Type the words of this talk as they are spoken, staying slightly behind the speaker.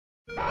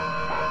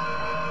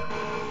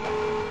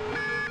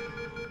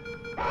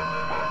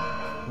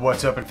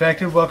What's up,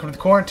 Infected? Welcome to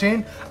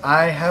Kwarenteen.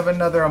 I have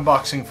another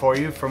unboxing for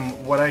you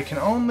from what I can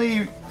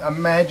only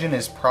imagine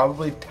is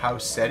probably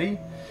Ceti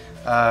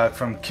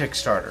from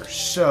Kickstarter.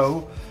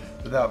 So,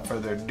 without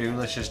further ado,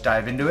 let's just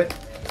dive into it.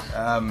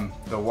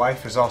 The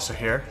wife is also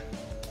here,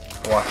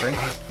 watching.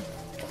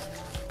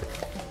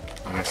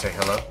 I'm gonna say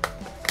hello.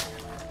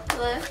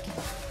 Hello.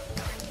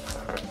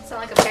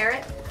 Sound like a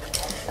parrot?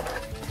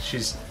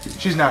 She's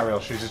not real.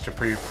 She's just a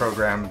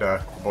pre-programmed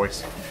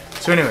voice.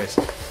 So, anyways.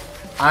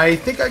 I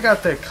think I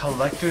got the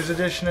collector's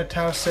edition of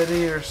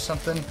Ceti or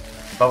something.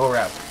 Bubble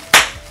wrap.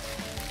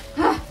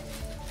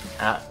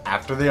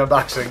 After the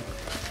unboxing.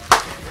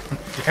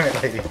 Damn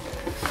it, lady.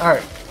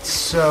 Alright,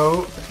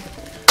 so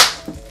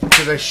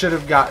because I should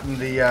have gotten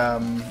the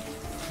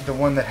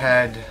one that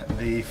had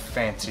the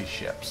fancy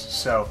ships.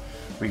 So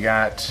we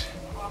got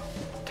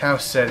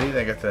Ceti.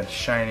 They got the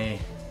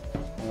shiny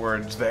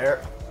words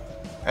there.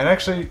 And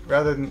actually,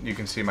 rather than, you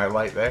can see my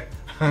light there.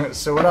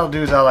 So what I'll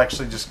do is I'll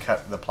actually just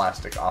cut the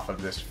plastic off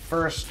of this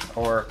first,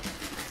 or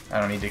I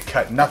don't need to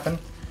cut nothing.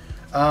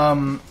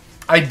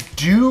 I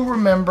do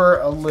remember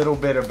a little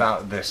bit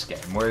about this game,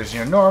 whereas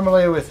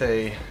normally with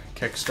a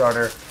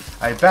Kickstarter,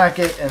 I back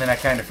it and then I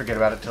kind of forget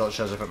about it till it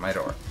shows up at my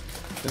door.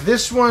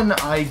 This one,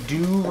 I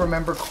do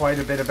remember quite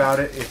a bit about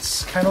it.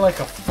 It's kind of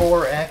like a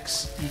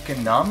 4X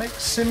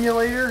economics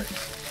simulator.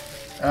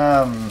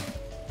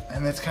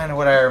 And that's kind of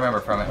what I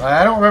remember from it.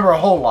 I don't remember a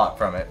whole lot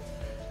from it,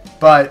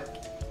 but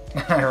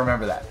I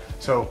remember that.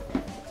 So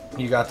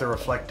you got the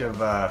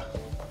reflective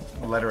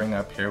lettering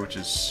up here, which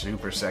is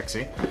super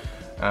sexy.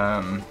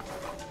 And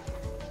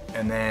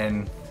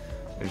then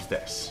there's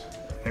this.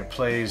 It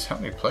plays, how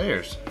many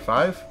players?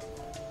 5?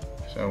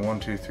 So 1,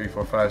 2, 3,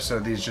 4, 5. So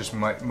these just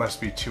must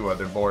be 2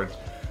 other boards.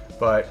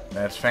 But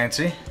that's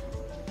fancy.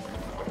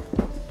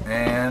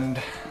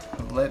 And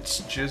let's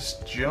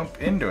just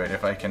jump into it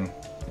if I can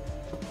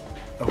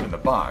open the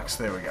box.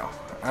 There we go.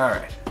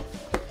 Alright.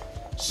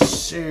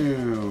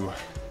 So,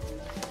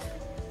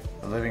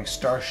 the Living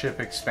Starship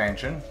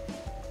expansion.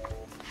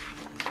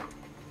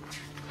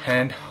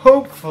 And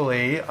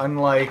hopefully,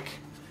 unlike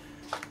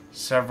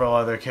several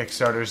other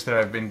Kickstarters that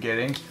I've been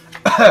getting,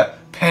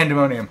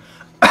 Pandemonium,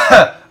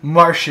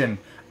 Martian,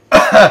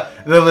 the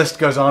list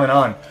goes on and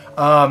on,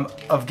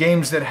 of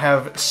games that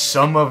have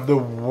some of the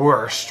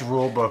worst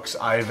rulebooks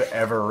I've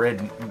ever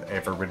written.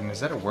 Is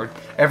that a word?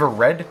 Ever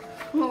read?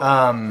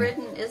 Well,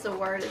 written is a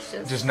word, it's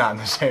just not in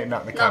the same,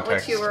 not in the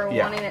context. Not what you were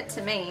wanting it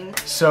to mean.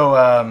 So,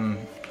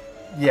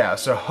 yeah,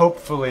 so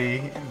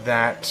hopefully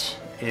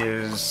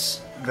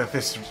this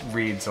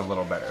reads a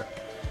little better.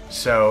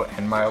 So,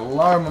 and my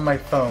alarm on my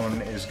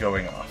phone is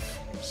going off.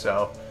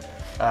 So,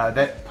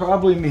 that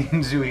probably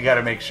means we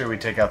gotta make sure we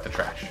take out the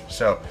trash.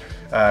 So,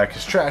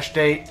 because trash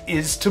day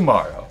is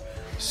tomorrow.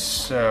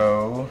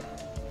 So,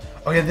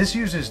 oh yeah, this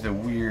uses the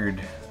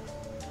weird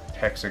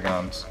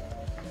hexagons.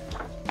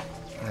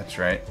 That's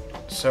right.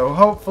 So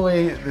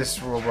hopefully this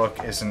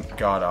rulebook isn't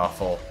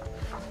god-awful.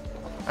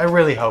 I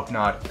really hope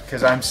not,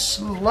 because I'm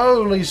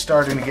slowly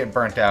starting to get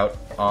burnt out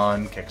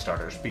on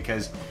Kickstarters,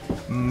 because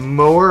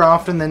more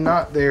often than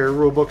not their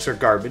rulebooks are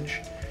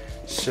garbage.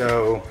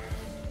 So,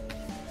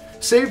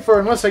 save for,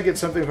 unless I get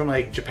something from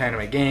like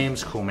Japanime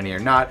Games, Cool Mini or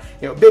not,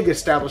 big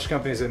established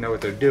companies that know what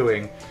they're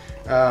doing.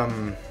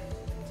 Don't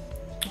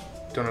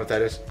know what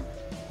that is.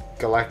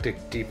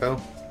 Galactic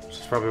Depot. This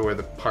is probably where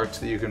the parts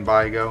that you can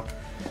buy go.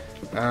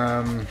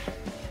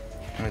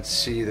 Let's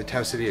see, the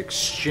Ceti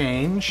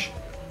Exchange.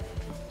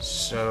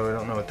 So I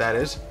don't know what that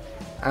is.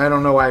 I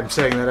don't know why I'm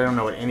saying that. I don't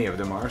know what any of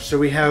them are. So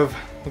we have,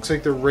 looks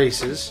like the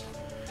races.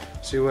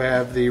 So we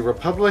have the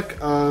Republic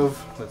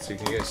of, let's see,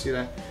 can you guys see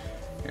that?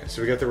 Yeah,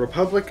 so we got the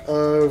Republic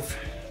of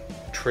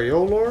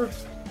Traolor,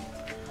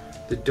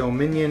 the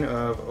Dominion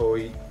of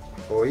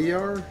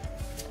Oyar?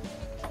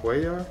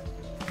 Quayar?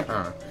 I don't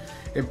know.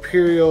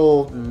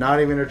 Imperial, not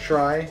even a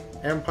try,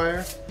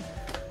 Empire.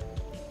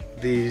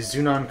 The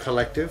Zunon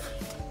Collective,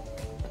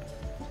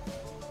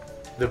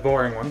 the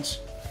boring ones,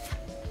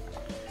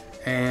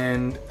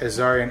 and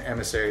Azarian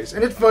Emissaries.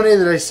 And it's funny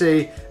that I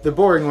say the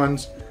boring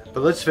ones,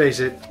 but let's face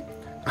it,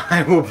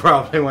 I will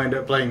probably wind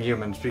up playing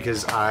humans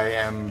because I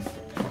am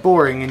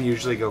boring and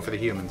usually go for the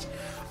humans.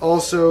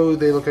 Also,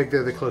 they look like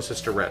they're the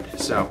closest to red,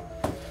 so.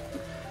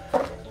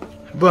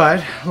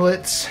 But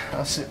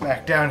I'll sit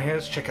back down here.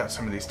 Let's check out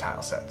some of these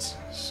tile sets.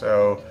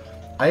 So,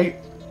 I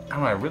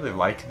don't know, I really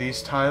like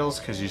these tiles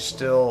because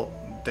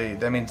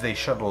that means they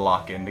should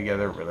lock in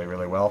together really,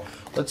 really well.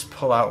 Let's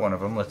pull out one of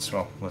them. Let's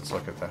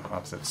look at the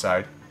opposite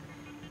side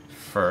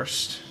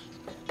first.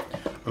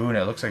 Ooh, and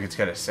it looks like it's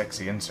got a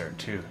sexy insert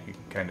too. You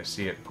can kind of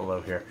see it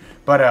below here.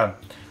 But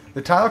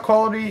the tile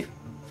quality,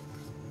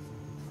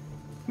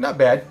 not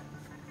bad.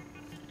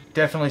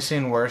 Definitely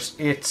seen worse.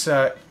 It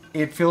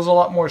feels a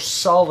lot more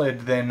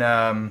solid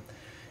than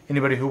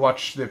anybody who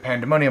watched the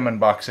Pandemonium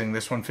unboxing.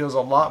 This one feels a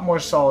lot more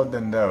solid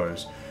than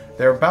those.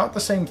 They're about the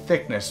same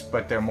thickness,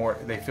 but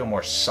they feel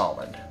more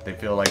solid. They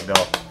feel like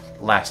they'll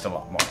last a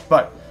lot more.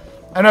 But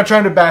I'm not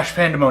trying to bash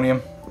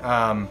Pandemonium.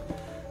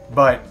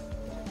 But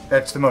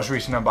that's the most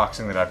recent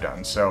unboxing that I've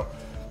done. So,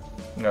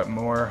 we got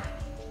more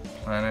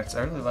planets.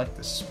 I really like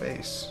this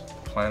space.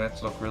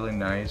 Planets look really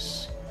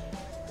nice.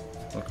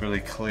 Look really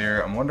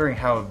clear. I'm wondering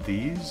how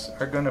these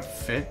are gonna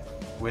fit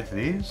with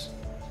these.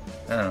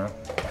 I don't know.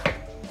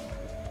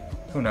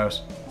 Who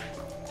knows?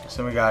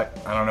 So we got,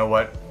 I don't know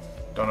what,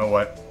 don't know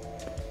what,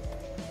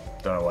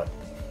 don't know what.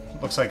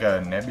 Looks like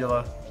a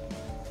nebula.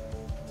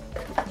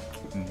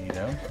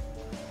 Neato.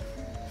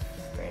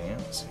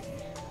 Fancy.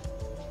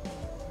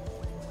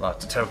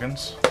 Lots of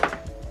tokens.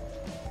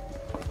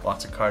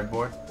 Lots of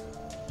cardboard.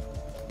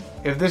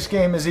 If this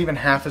game is even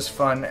half as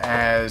fun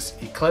as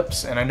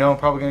Eclipse, and I know I'm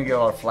probably going to get a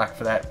lot of flack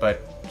for that, but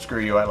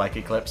screw you, I like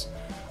Eclipse.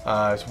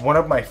 It's one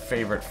of my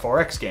favorite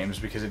 4X games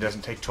because it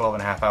doesn't take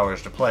 12.5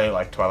 hours to play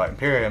like Twilight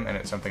Imperium, and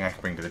it's something I can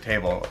bring to the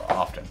table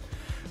often.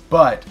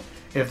 But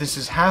if this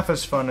is half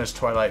as fun as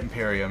Twilight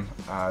Imperium,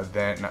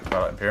 then, not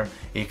Twilight Imperium,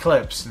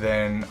 Eclipse,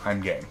 then I'm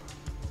game.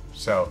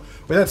 So,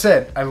 with that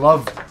said, I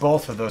love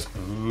both of those.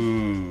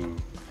 Ooh.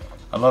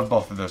 I love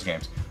both of those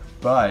games.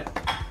 But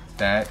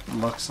that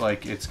looks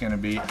like it's going to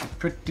be a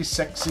pretty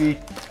sexy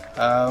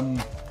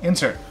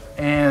insert.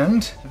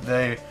 And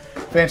the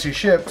fancy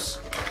ships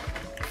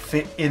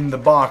fit in the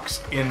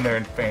box in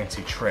their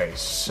fancy tray.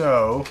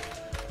 So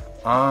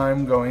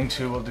I'm going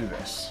to, we'll do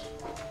this.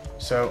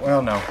 So,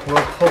 well, no,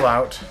 we'll pull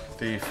out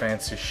the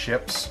fancy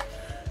ships.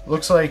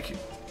 Looks like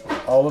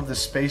all of the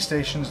space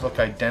stations look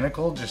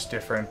identical, just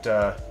different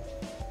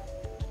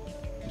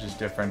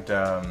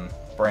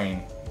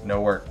brain,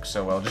 no work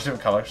so well, just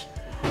different colors.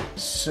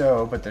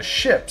 So, but the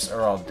ships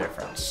are all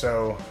different.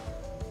 So,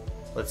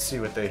 let's see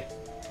what they,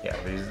 yeah,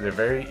 they're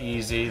very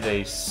easy.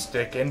 They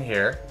stick in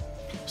here.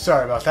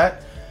 Sorry about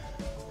that.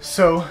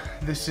 So,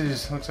 this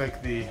is, looks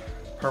like the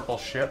purple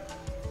ship,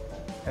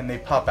 and they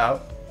pop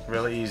out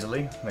really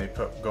easily. They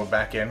go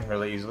back in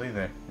really easily.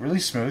 They're really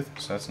smooth,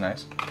 so that's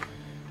nice.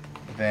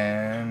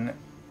 Then,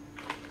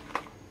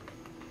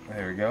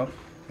 there we go.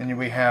 Then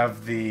we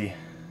have the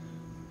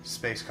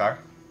space car.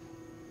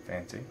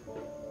 Fancy.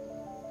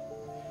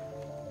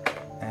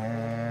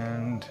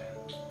 And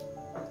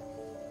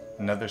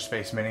another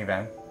space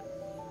minivan.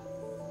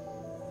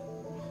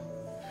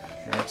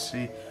 Let's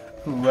see.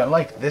 Ooh, I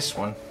like this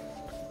one.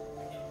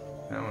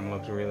 That one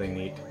looks really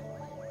neat.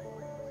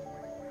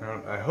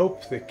 I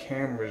hope the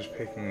camera's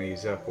picking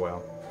these up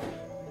well.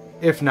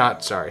 If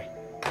not, sorry.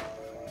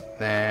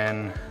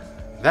 Then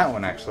that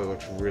one actually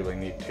looks really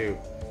neat too.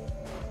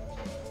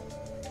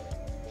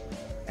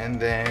 And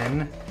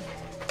then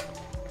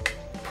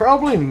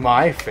probably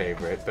my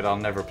favorite, but I'll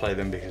never play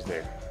them because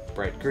they're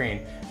bright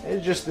green,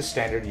 is just the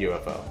standard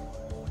UFO,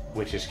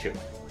 which is cool.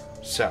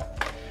 So,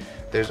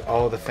 there's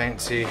all the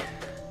fancy,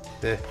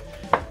 the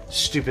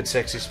stupid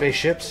sexy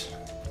spaceships.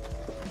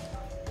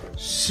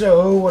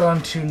 So, what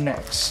on to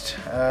next?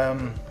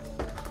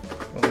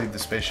 We'll leave the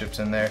spaceships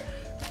in there.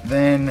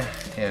 Then,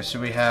 yeah, so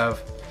we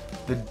have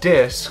the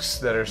discs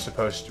that are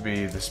supposed to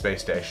be the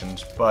space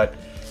stations, but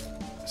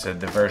said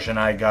the version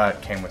I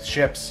got came with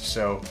ships,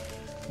 so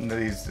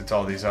that's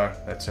all these are.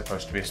 That's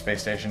supposed to be a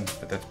space station,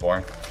 but that's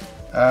boring.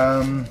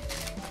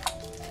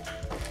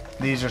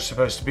 These are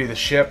supposed to be the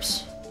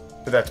ships,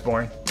 but that's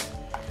boring.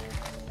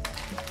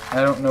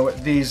 I don't know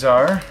what these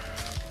are,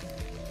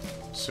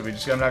 so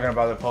I'm not going to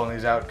bother pulling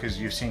these out because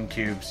you've seen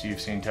cubes,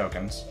 you've seen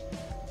tokens.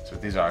 So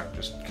what these are,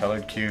 just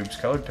colored cubes,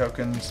 colored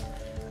tokens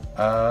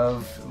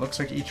of, it looks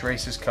like each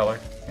race is colored.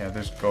 Yeah,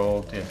 there's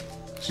gold, yeah.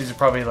 So these are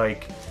probably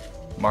like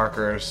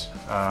markers,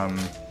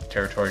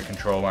 territory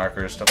control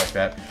markers, stuff like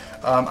that.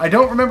 I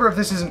don't remember if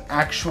this is an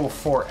actual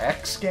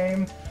 4X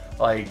game,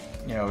 like,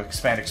 you know,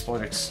 expand,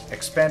 exploit,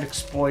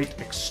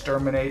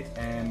 exterminate,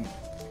 and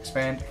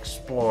expand,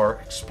 explore,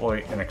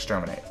 exploit, and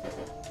exterminate.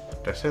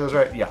 Did I say those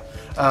right? Yeah.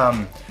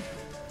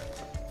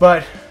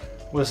 But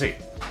we'll see.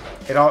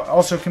 It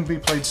also can be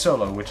played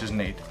solo, which is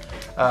neat.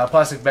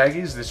 Plastic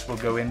baggies, this will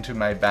go into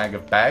my bag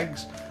of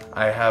bags.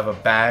 I have a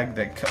bag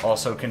that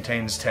also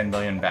contains 10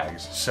 million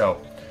bags.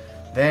 So,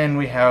 then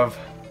we have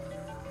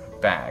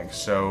bags.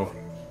 So,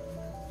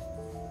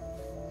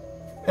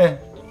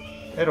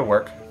 it'll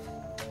work.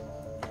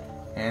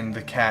 And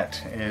the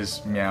cat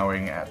is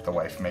meowing at the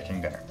wife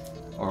making dinner.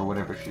 Or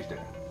whatever she's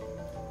doing.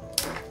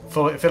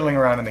 Fiddling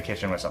around in the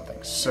kitchen with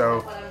something. So,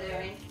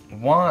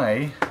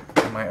 why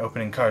am I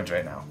opening cards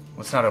right now?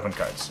 Let's not open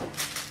cards.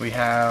 We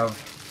have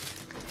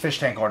fish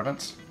tank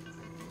ornaments.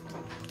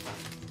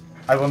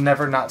 I will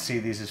never not see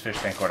these as fish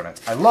tank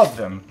ornaments. I love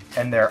them,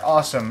 and they're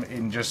awesome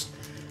in just,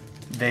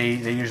 they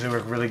usually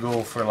work really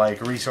cool for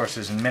like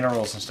resources and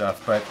minerals and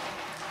stuff, but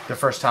the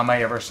first time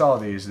I ever saw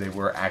these, they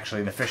were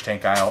actually in the fish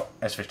tank aisle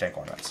as fish tank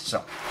ornaments.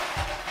 So.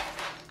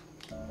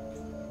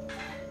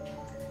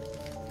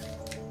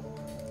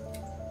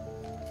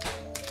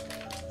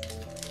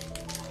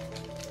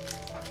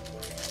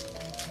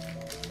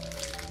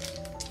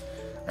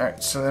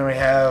 Alright, so then we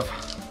have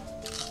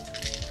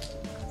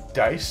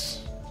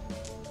dice.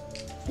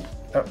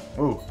 Oh,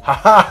 ooh, ha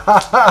ha ha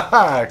ha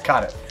ha!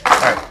 Caught it.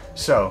 Alright,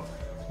 so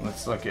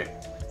let's look at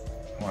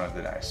one of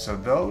the dice. So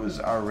those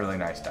are really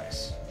nice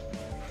dice.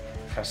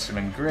 custom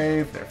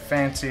engraved, they're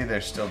fancy,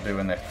 they're still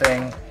doing their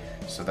thing,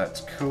 so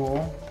that's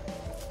cool.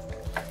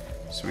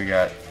 So we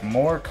got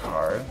more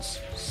cards,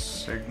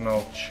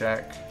 signal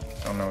check,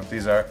 I don't know what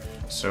these are.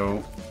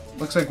 So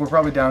looks like we're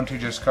probably down to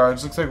just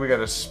cards. Looks like we got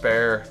a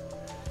spare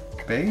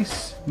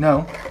base.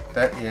 No,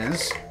 that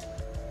is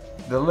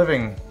the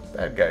living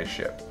bad guy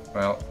ship.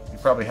 Well, you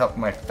probably helped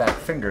my fat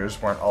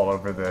fingers weren't all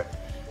over the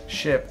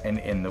ship and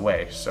in the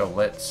way. So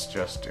let's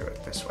just do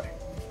it this way.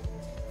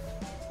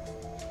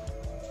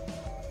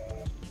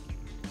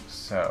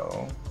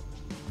 So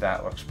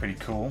that looks pretty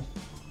cool.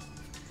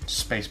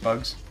 Space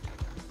bugs.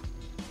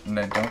 And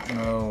I don't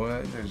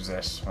know, there's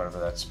this, whatever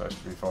that's supposed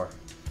to be for.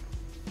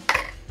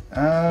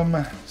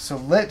 So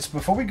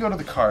before we go to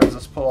the cards,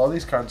 let's pull all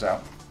these cards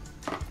out.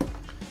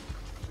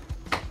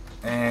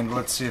 And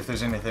let's see if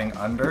there's anything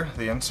under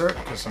the insert,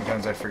 because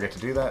sometimes I forget to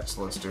do that,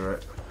 so let's do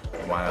it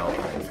while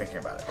I'm thinking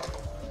about it.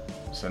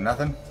 So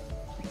nothing.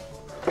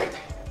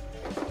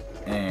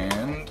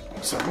 And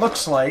so it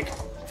looks like,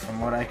 from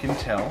what I can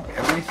tell,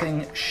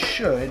 everything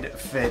should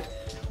fit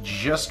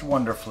just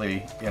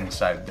wonderfully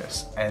inside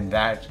this, and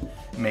that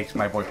makes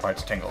my boy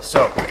parts tingle.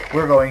 So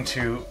we're going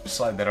to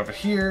slide that over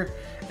here,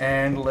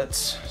 and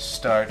let's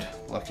start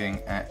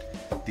looking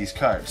at these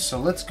cards. So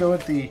let's go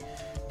with the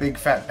big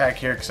fat pack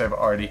here, because I've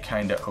already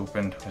kind of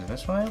opened. Was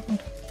this one I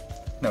opened?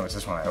 No, it's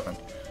this one I opened.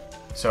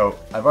 So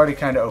I've already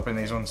kind of opened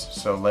these ones,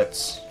 so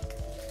let's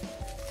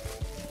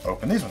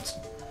open these ones.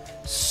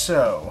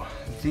 So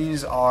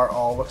these are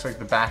all, looks like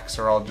the backs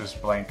are all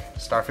just blank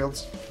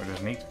starfields, which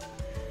is neat.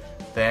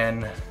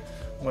 Then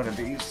what are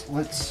these?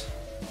 Let's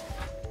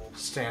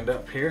stand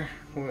up here.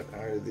 What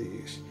are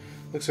these?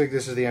 Looks like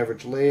this is the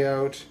average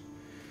layout.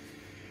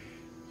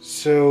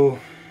 So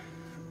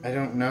I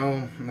don't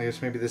know. I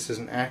guess maybe this is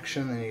an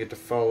action, then you get to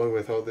follow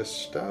with all this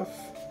stuff.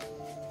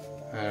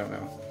 I don't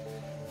know.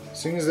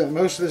 Seeing as that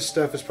most of this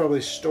stuff is probably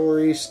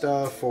story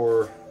stuff,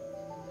 or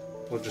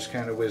we'll just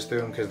kind of whiz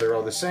through them because they're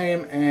all the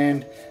same,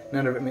 and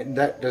none of it,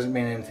 that doesn't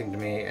mean anything to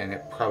me, and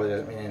it probably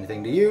doesn't mean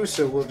anything to you,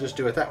 so we'll just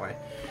do it that way.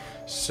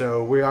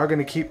 So we are going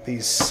to keep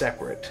these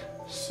separate.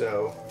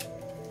 So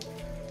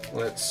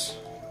let's,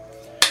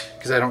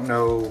 because I don't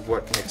know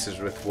what mixes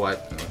with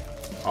what and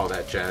all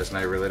that jazz, and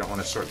I really don't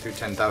want to sort through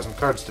 10,000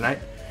 cards tonight.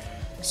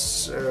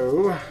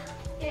 So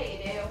yeah,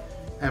 you do.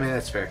 I mean,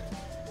 that's fair.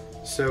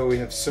 So we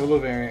have solo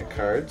variant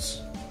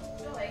cards.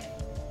 Really?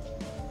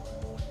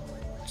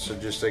 So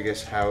just, I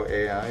guess, how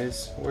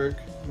AIs work,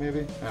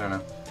 maybe? I don't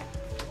know.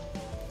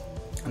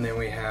 And then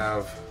we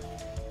have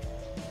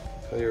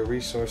player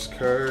resource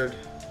card,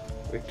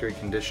 victory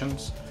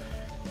conditions,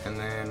 and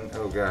then,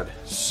 oh god,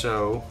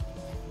 so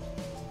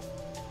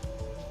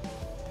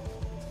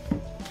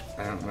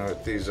I don't know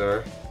what these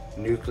are.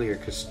 Nuclear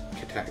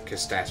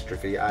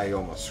catastrophe. I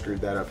almost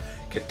screwed that up.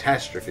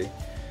 Catastrophe.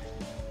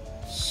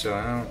 So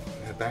I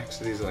don't, the backs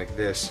of these are like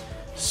this.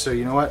 So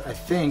you know what? I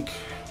think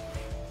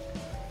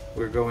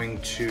we're going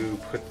to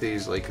put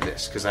these like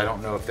this, because I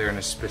don't know if they're in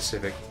a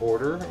specific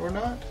order or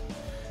not.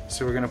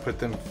 So we're going to put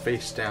them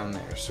face down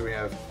there. So we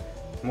have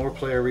more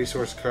player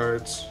resource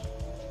cards.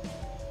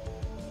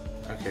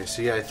 Okay,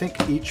 so yeah, I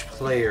think each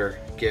player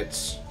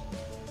gets,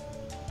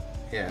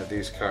 yeah,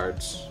 these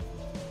cards.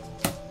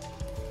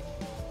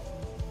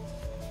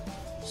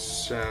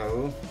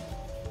 So,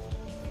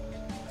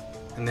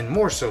 and then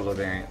more solo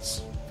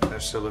variants.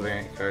 There's solo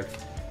variant card.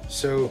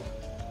 So,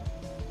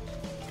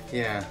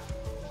 yeah.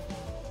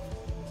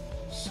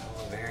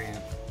 Solo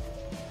variant.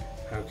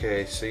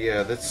 Okay, so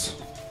yeah, that's,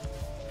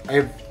 I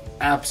have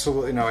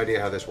absolutely no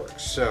idea how this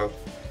works. So,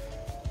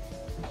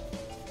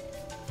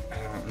 I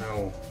don't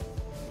know.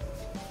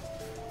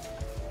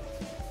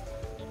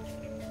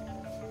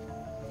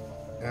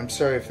 And I'm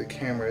sorry if the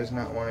camera is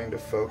not wanting to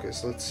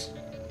focus.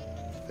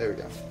 There we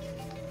go.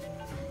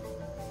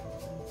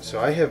 So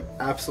I have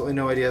absolutely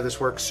no idea how this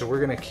works, so we're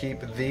going to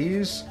keep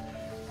these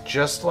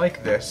just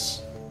like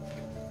this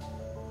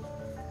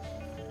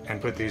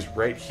and put these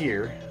right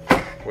here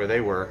where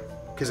they were,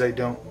 because I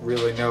don't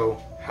really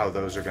know how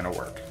those are going to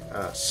work.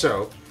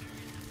 So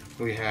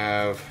we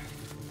have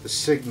the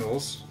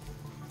signals.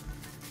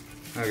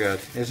 Oh god,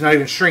 it's not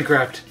even shrink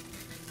wrapped.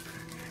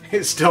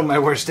 It's still my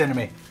worst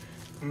enemy.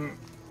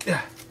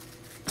 Yeah.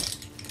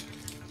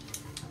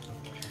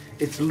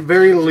 It's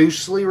very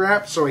loosely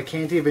wrapped, so I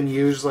can't even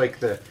use like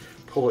the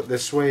pull it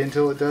this way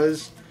until it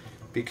does,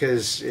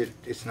 because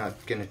it's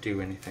not going to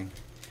do anything.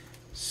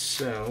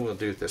 So we'll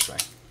do it this way.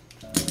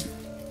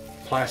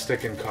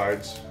 Plastic and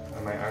cards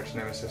are my arch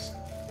nemesis.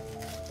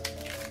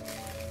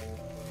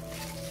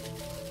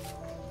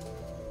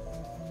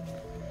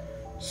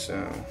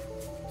 So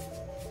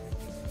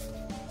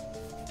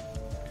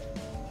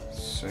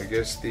I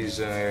guess these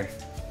are,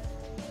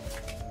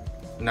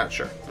 not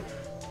sure.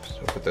 So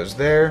we'll put those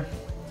there.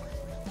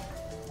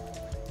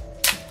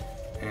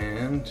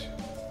 And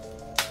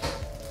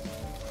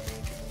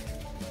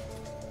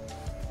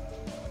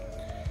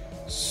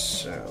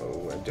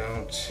so I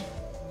don't,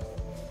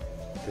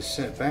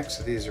 the backs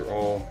of these are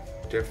all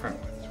different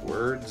with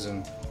words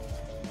and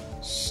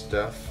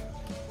stuff.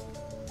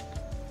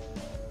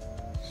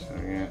 So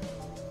we got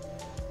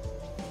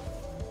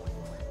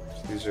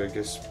These are, I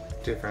guess,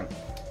 different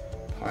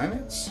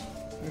planets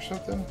or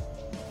something.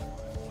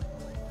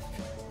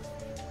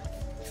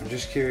 I'm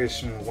just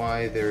curious in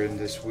why they're in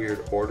this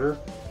weird order.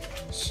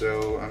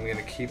 So I'm going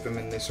to keep them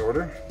in this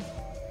order.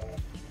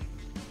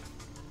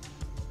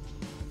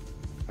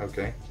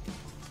 Okay.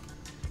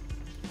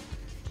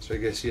 So I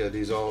guess, yeah,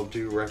 these all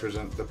do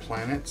represent the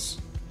planets,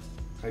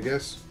 I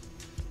guess.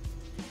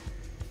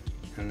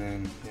 And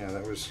then, yeah,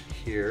 that was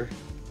here.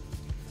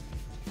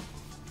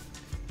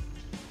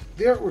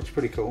 The artwork's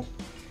pretty cool.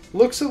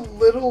 Looks a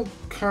little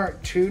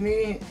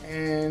cartoony,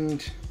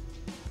 and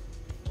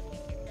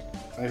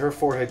like, her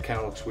forehead kind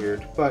of looks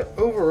weird. But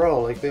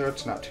overall, like, the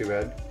art's not too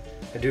bad.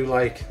 I do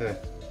like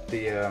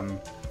the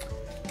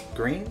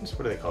greens.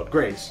 What are they called?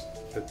 Grays.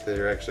 But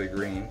they're actually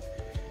green.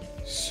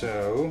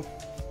 So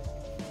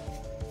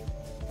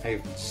I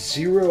have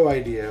zero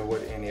idea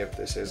what any of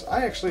this is.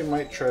 I actually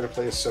might try to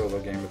play a solo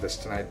game with this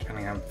tonight,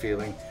 depending on how I'm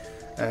feeling.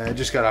 I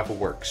just got off of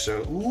work,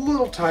 so a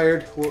little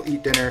tired. We'll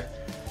eat dinner,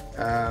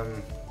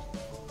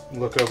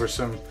 look over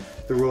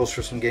the rules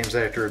for some games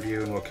I have to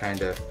review, and we'll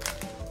kind of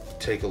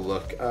take a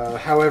look.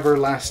 However,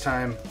 last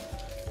time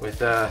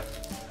with a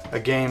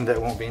game that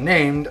won't be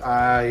named,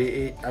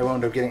 I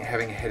wound up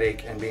having a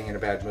headache and being in a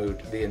bad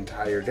mood the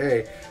entire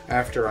day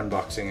after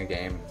unboxing a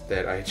game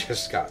that I had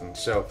just gotten.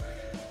 So,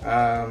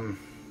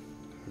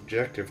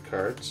 objective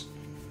cards,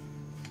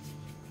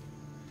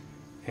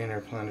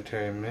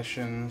 interplanetary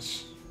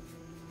missions,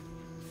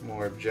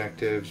 more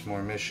objectives,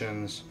 more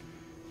missions,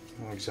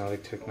 more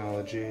exotic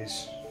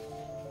technologies.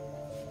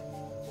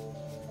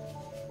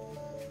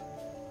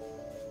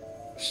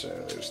 So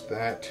there's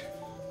that.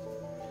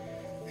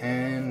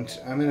 And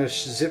I'm going to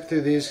zip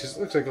through these because it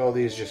looks like all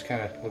these just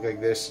kind of look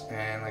like this.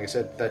 And like I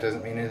said, that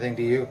doesn't mean anything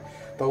to you.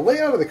 The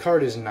layout of the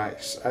card is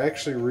nice. I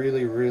actually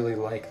really, really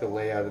like the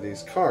layout of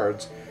these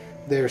cards.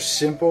 They're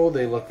simple.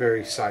 They look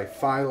very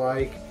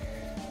sci-fi-like.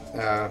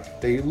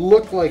 They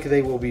look like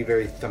they will be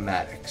very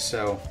thematic.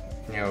 So,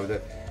 you know,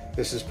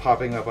 this is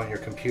popping up on your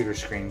computer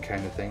screen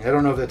kind of thing. I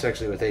don't know if that's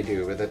actually what they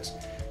do, but that's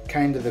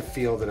kind of the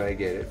feel that I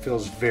get. It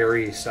feels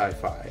very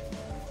sci-fi.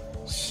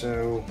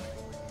 So,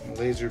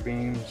 laser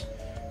beams,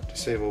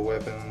 disable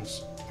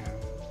weapons,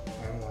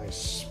 analyze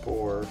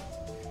spore,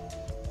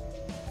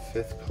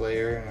 5th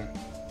player,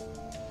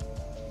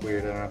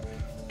 weird, I don't know.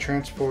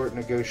 Transport,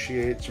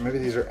 negotiate, so maybe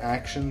these are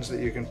actions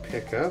that you can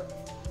pick up.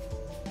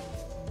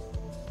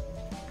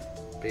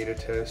 Beta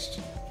test,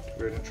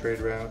 divert a trade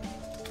route,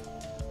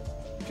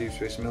 deep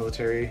space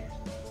military.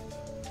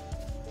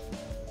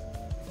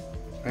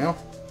 Well,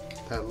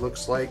 that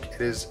looks like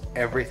it is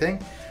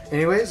everything.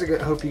 Anyways, I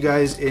hope you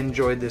guys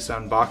enjoyed this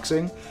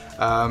unboxing.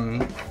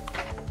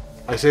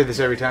 I say this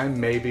every time,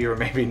 maybe or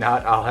maybe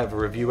not, I'll have a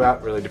review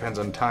out, really depends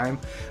on time.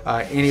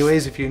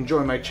 Anyways, if you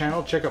enjoy my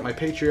channel, check out my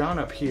Patreon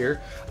up here.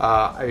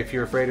 If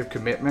you're afraid of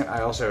commitment,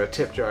 I also have a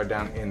tip jar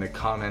down in the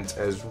comments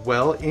as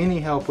well.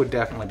 Any help would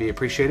definitely be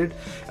appreciated.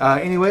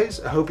 Anyways,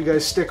 I hope you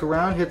guys stick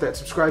around, hit that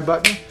subscribe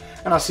button,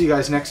 and I'll see you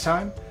guys next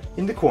time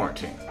in the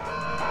quarantine.